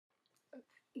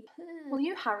Will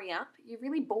you hurry up? You're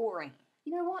really boring.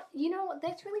 You know what?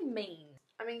 That's really mean.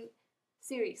 I mean,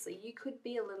 seriously, you could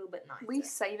be a little bit nicer. We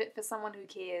save it for someone who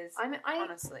cares.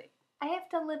 Honestly. I have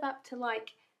to live up to,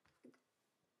 like,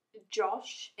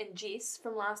 Josh and Jess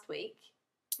from last week,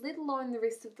 let alone the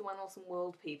rest of the One Awesome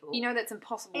World people. You know that's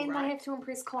impossible, right? And I have to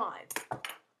impress Clive.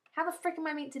 How the frick am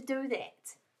I meant to do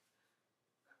that?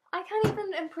 I can't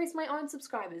even impress my own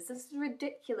subscribers. This is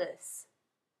ridiculous.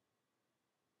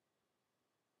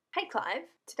 Hey Clive,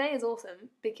 today is awesome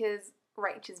because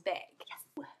Rach is back.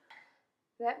 Yes.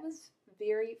 That was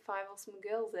very Five Awesome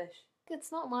Girls-ish.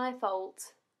 It's not my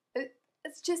fault.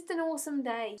 It's just an awesome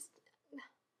day.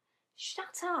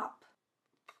 Shut up.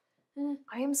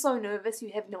 I am so nervous,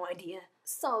 you have no idea.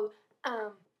 So,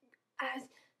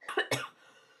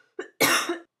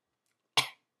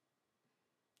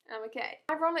 okay.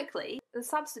 Ironically, the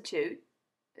substitute,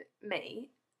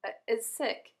 me, is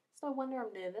sick. So no wonder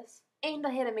I'm nervous. And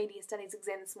I had a media studies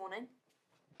exam this morning.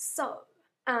 So,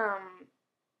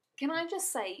 can I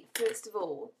just say, first of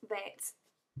all, that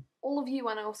all of you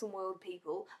One Awesome World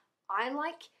people,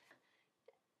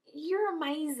 you're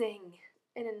amazing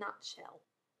in a nutshell.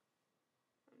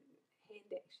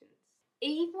 Hand actions.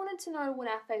 Eve wanted to know what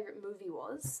our favourite movie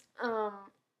was. I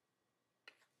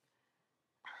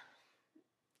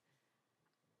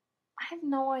have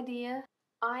no idea.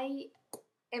 I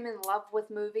am in love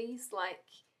with movies, like,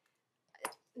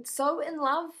 so in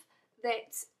love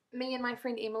that me and my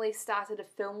friend Emily started a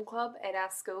film club at our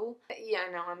school. Yeah,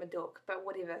 I know, I'm a dork, but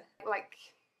whatever. Like,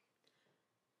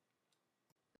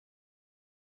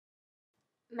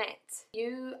 Matt,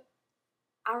 you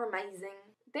are amazing.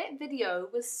 That video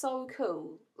was so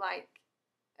cool, like,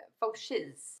 for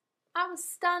shiz. I was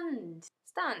stunned,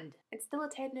 and still a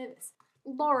tad nervous.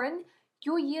 Lauren,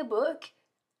 your yearbook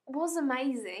was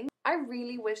amazing. I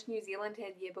really wish New Zealand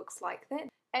had yearbooks like that.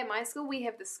 At my school we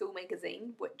have the school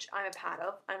magazine, which I'm a part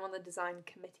of. I'm on the design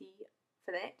committee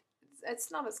for that. It's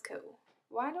not as cool.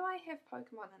 Why do I have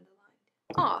Pokemon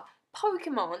underlined? Oh,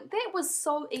 Pokemon, that was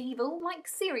so evil. Like,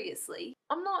 seriously.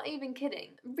 I'm not even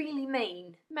kidding. Really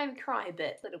mean. Made me cry a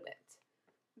little bit.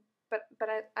 But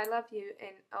I love you,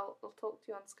 and I'll talk to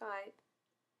you on Skype.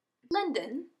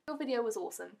 Lyndon, your video was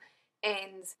awesome.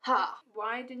 And,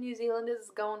 why do New Zealanders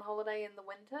go on holiday in the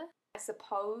winter? I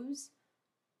suppose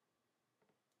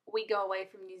we go away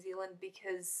from New Zealand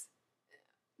because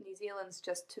New Zealand's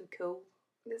just too cool.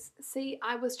 See,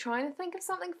 I was trying to think of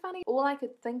something funny. All I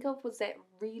could think of was that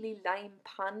really lame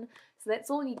pun. So that's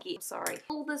all you get. Sorry.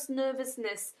 All this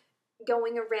nervousness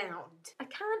going around. I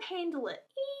can't handle it.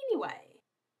 Anyway,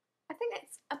 I think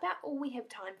that's about all we have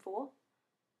time for.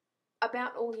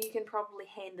 About all you can probably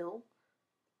handle.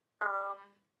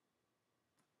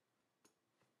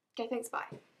 Okay, thanks, bye.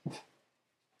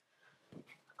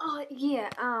 Oh, yeah,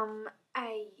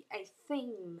 a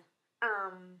theme.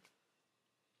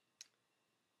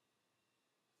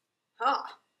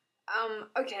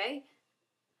 Okay.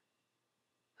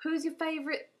 Who's your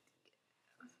favourite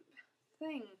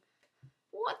thing?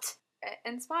 What?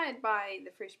 Inspired by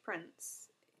the Fresh Prince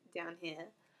down here.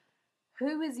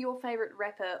 Who is your favourite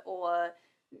rapper or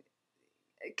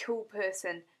cool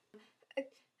person?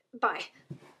 Bye.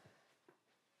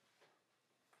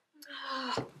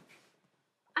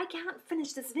 I can't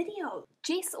finish this video.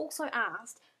 Jess also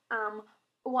asked,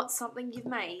 what's something you've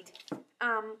made?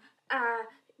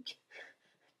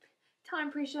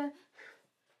 Time pressure.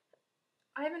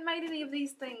 I haven't made any of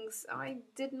these things. I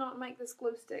did not make this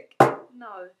glue stick.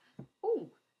 No. Ooh,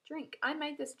 drink. I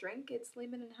made this drink. It's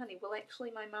lemon and honey. Well,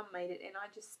 actually, my mum made it and I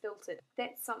just spilt it.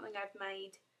 That's something I've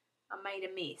made. I made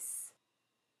a mess.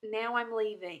 Now I'm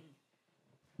leaving.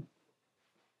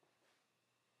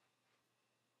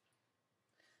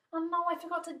 Oh no, I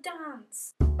forgot to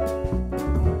dance.